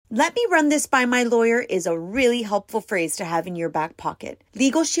Let me run this by my lawyer is a really helpful phrase to have in your back pocket.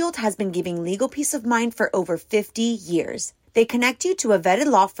 Legal Shield has been giving legal peace of mind for over 50 years. They connect you to a vetted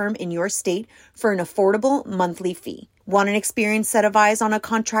law firm in your state for an affordable monthly fee. Want an experienced set of eyes on a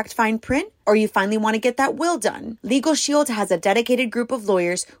contract fine print? Or you finally want to get that will done? Legal Shield has a dedicated group of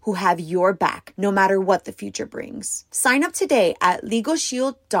lawyers who have your back, no matter what the future brings. Sign up today at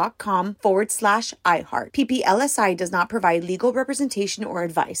LegalShield.com/iHeart. PPLSI does not provide legal representation or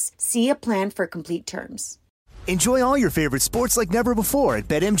advice. See a plan for complete terms. Enjoy all your favorite sports like never before at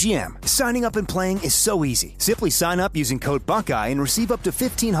BetMGM. Signing up and playing is so easy. Simply sign up using code Buckeye and receive up to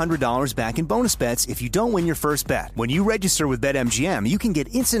 $1,500 back in bonus bets if you don't win your first bet. When you register with BetMGM, you can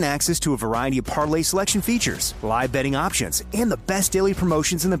get instant access to a variety of parlay selection features, live betting options, and the best daily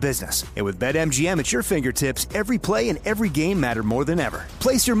promotions in the business. And with BetMGM at your fingertips, every play and every game matter more than ever.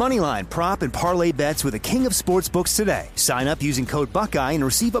 Place your moneyline, prop, and parlay bets with the king of sportsbooks today. Sign up using code Buckeye and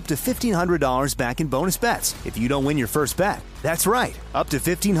receive up to $1,500 back in bonus bets if you don't win your first bet. That's right, up to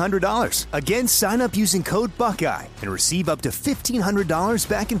 $1,500. Again, sign up using code Buckeye and receive up to $1,500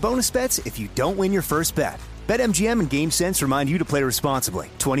 back in bonus bets if you don't win your first bet. BetMGM and GameSense remind you to play responsibly.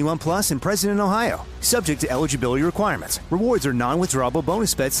 21 plus and present in Ohio. Subject to eligibility requirements. Rewards are non-withdrawable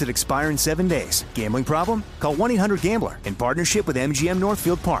bonus bets that expire in 7 days. Gambling problem? Call 1-800-GAMBLER in partnership with MGM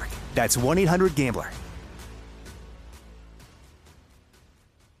Northfield Park. That's 1-800-GAMBLER.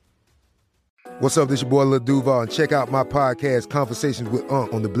 What's up, this your boy Lil Duval, and check out my podcast, Conversations with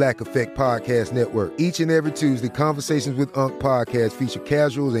Unc, on the Black Effect Podcast Network. Each and every Tuesday, Conversations with Unc podcast feature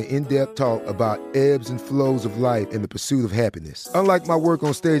casual and in-depth talk about ebbs and flows of life and the pursuit of happiness. Unlike my work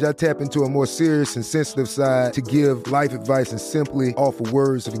on stage, I tap into a more serious and sensitive side to give life advice and simply offer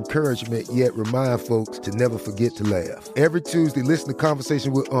words of encouragement, yet remind folks to never forget to laugh. Every Tuesday, listen to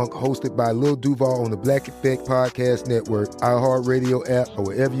Conversation with Unc, hosted by Lil Duval on the Black Effect Podcast Network, iHeartRadio app, or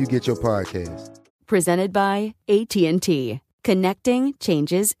wherever you get your podcasts. Presented by AT&T. Connecting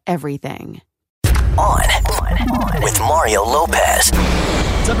changes everything. On with Mario Lopez.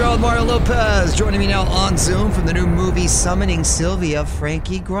 What's up, y'all? Mario Lopez joining me now on Zoom from the new movie Summoning Sylvia,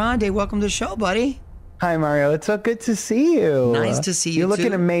 Frankie Grande. Welcome to the show, buddy. Hi, Mario. It's so good to see you. Nice to see you, You're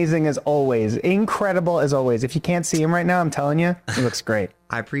looking too. Amazing as always. Incredible as always. If you can't see him right now, I'm telling you, he looks great.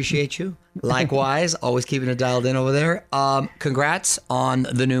 I appreciate you. Likewise, always keeping it dialed in over there. Congrats on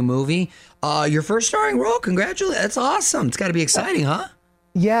the new movie. Your first starring role. Congratulations. That's awesome. It's got to be exciting, huh?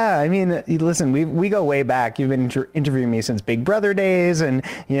 Yeah, I mean, listen, we go way back. You've been interviewing me since Big Brother days, and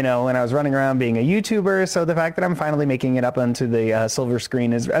when I was running around being a YouTuber. So the fact that I'm finally making it up onto the silver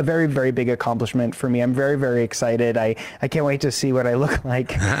screen is a very, very big accomplishment for me. I'm very, very excited. I can't wait to see what I look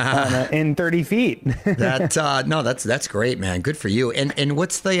like in 30 feet. That's great, man. Good for you. And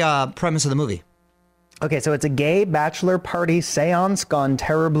what's the premise of the movie? Okay, so it's a gay bachelor party seance gone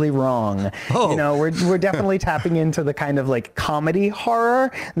terribly wrong. Oh. We're definitely tapping into the kind of like comedy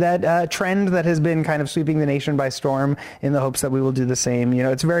horror that trend that has been kind of sweeping the nation by storm in the hopes that we will do the same.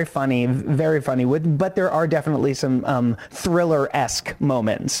 It's very funny, but there are definitely some thriller-esque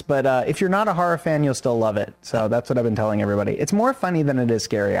moments. But if you're not a horror fan, you'll still love it. So that's what I've been telling everybody. It's more funny than it is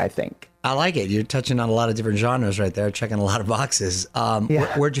scary, I think. I like it. You're touching on a lot of different genres right there, checking a lot of boxes.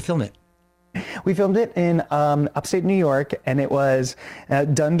 Where'd you film it? We filmed it in upstate New York, and it was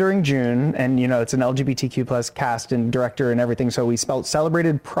done during June. And, it's an LGBTQ plus cast and director and everything. So we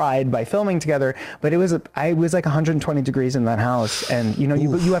celebrated Pride by filming together. But it was like 120 degrees in that house. And,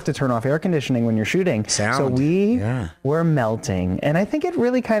 you have to turn off air conditioning when you're shooting. So we were melting. And I think it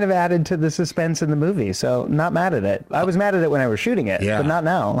really kind of added to the suspense in the movie. So not mad at it. I was mad at it when I was shooting it, but not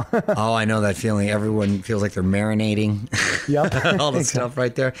now. Oh, I know that feeling. Everyone feels like they're marinating. Yep. All the stuff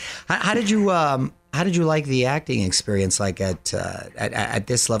right there. How did you like the acting experience, like at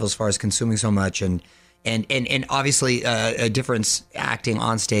this level, as far as consuming so much and obviously a difference acting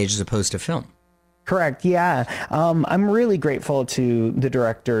on stage as opposed to film? Correct. Yeah. I'm really grateful to the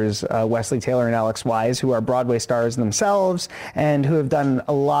directors, Wesley Taylor and Alex Wise, who are Broadway stars themselves and who have done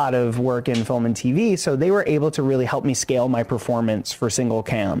a lot of work in film and TV. So they were able to really help me scale my performance for single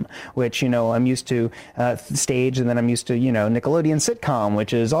cam, which, I'm used to stage, and then I'm used to, Nickelodeon sitcom,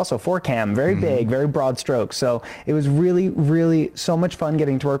 which is also 4cam, very big, very broad strokes. So it was really, really so much fun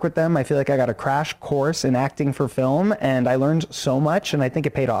getting to work with them. I feel like I got a crash course in acting for film, and I learned so much, and I think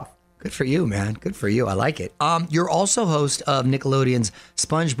it paid off. Good for you, man. Good for you. I like it. You're also host of Nickelodeon's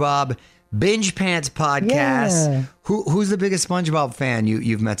SpongeBob Binge Pants podcast. Yeah. Who's the biggest SpongeBob fan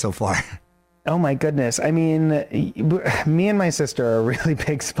you've met so far? Oh my goodness. I mean, me and my sister are really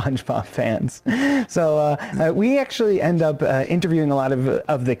big SpongeBob fans. So we actually end up interviewing a lot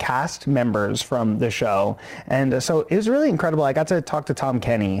of the cast members from the show. And so it was really incredible. I got to talk to Tom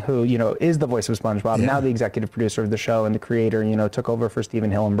Kenny, who, is the voice of SpongeBob, now the executive producer of the show and the creator, took over for Steven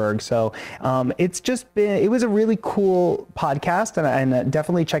Hillenburg. So it was a really cool podcast, and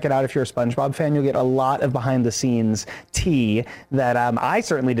definitely check it out if you're a SpongeBob fan. You'll get a lot of behind the scenes tea that I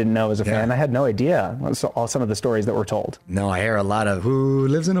certainly didn't know as a fan. I had no idea some of the stories that were told. No, I hear a lot of who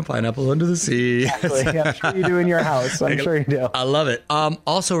lives in a pineapple under the sea. Exactly. I'm sure you do in your house. I'm sure you do. I love it.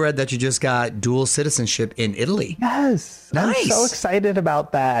 Also read that you just got dual citizenship in Italy. Yes. Nice. I'm so excited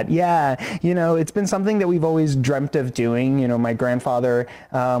about that. Yeah. It's been something that we've always dreamt of doing. My grandfather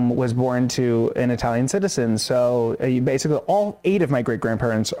was born to an Italian citizen. So basically all 8 of my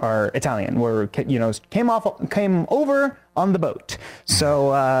great-grandparents are Italian, came over on the boat.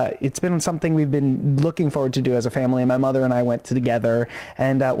 So it's been something we've been looking forward to do as a family. And my mother and I went together,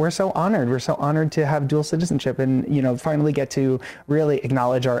 and we're so honored. We're so honored to have dual citizenship and, finally get to really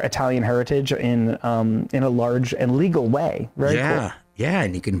acknowledge our Italian heritage in a large and legal way. Very cool. Yeah,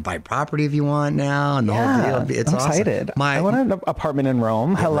 and you can buy property if you want now, and the whole deal. It's I'm awesome. Excited. I want an apartment in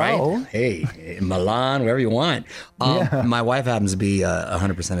Rome. Hello. Right? Hey, in Milan, wherever you want. My wife happens to be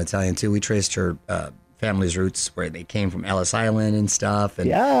 100% Italian, too. We traced her family's roots where they came from Ellis Island and stuff. And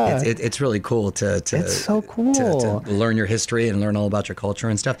it's really cool to it's so cool to learn your history and learn all about your culture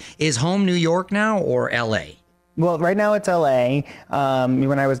and stuff. Is home New York now or L.A.? Well, right now it's L.A.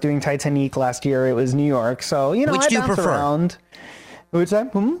 When I was doing Titanic last year, it was New York. So, Which do you prefer? Around. What's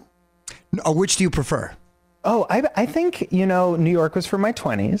that? Which do you prefer? Oh, I think, New York was for my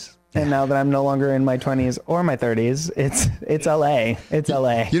 20s. And now that I'm no longer in my 20s or my 30s, it's LA. It's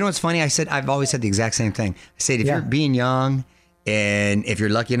LA. What's funny? I've always said the exact same thing. I said, if you're being young and if you're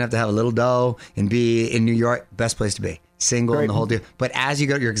lucky enough to have a little dough and be in New York, best place to be. Single and the whole deal. But as you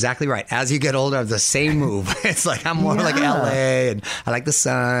go, you're exactly right. As you get older, I have the same move. It's like I'm more like LA and I like the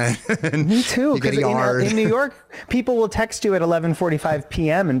sun. Me too. Because in New York, people will text you at 11:45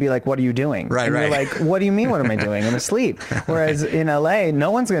 p.m. and be like, "What are you doing?" Right. You're like, "What do you mean? What am I doing? I'm asleep." Whereas in LA, no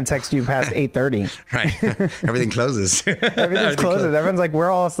one's going to text you past 8:30. Right. Everything closes. Everything closes. Everyone's like,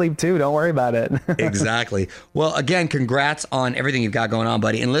 "We're all asleep too. Don't worry about it." Exactly. Well, again, congrats on everything you've got going on,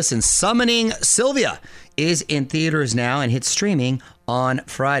 buddy. And listen, Summoning Sylvia is in theaters now and hits streaming on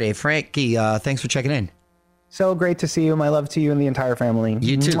Friday. Frankie, thanks for checking in. So great to see you. My love to you and the entire family.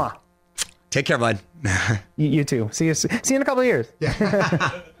 You too. Mwah. Take care, bud. You too. See you in a couple of years.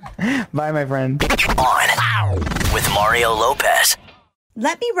 Bye, my friend. On with Mario Lopez.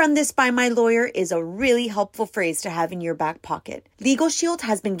 Let me run this by my lawyer is a really helpful phrase to have in your back pocket. Legal Shield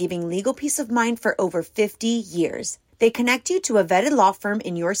has been giving legal peace of mind for over 50 years. They connect you to a vetted law firm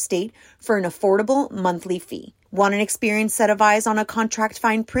in your state for an affordable monthly fee. Want an experienced set of eyes on a contract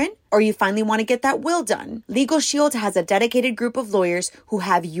fine print? Or you finally want to get that will done? Legal Shield has a dedicated group of lawyers who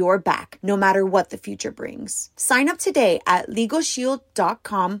have your back, no matter what the future brings. Sign up today at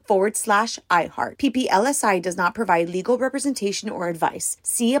LegalShield.com/iHeart. PPLSI does not provide legal representation or advice.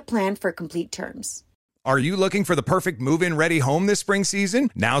 See a plan for complete terms. Are you looking for the perfect move-in ready home this spring season?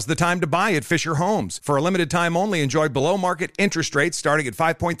 Now's the time to buy at Fisher Homes. For a limited time only, enjoy below-market interest rates starting at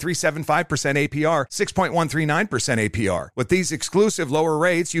 5.375% APR, 6.139% APR. With these exclusive lower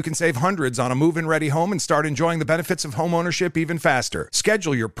rates, you can save hundreds on a move-in ready home and start enjoying the benefits of home ownership even faster.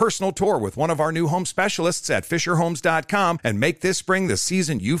 Schedule your personal tour with one of our new home specialists at FisherHomes.com and make this spring the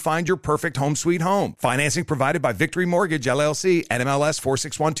season you find your perfect home sweet home. Financing provided by Victory Mortgage, LLC, NMLS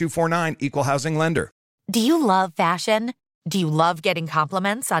 461249, Equal Housing Lender. Do you love fashion? Do you love getting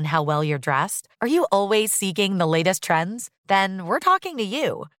compliments on how well you're dressed? Are you always seeking the latest trends? Then we're talking to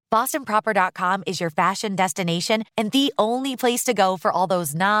you. BostonProper.com is your fashion destination and the only place to go for all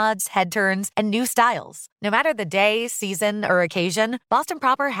those nods, head turns, and new styles. No matter the day, season, or occasion, Boston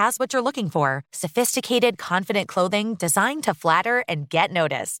Proper has what you're looking for. Sophisticated, confident clothing designed to flatter and get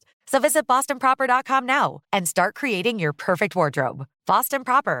noticed. So visit BostonProper.com now and start creating your perfect wardrobe. Boston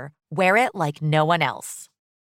Proper. Wear it like no one else.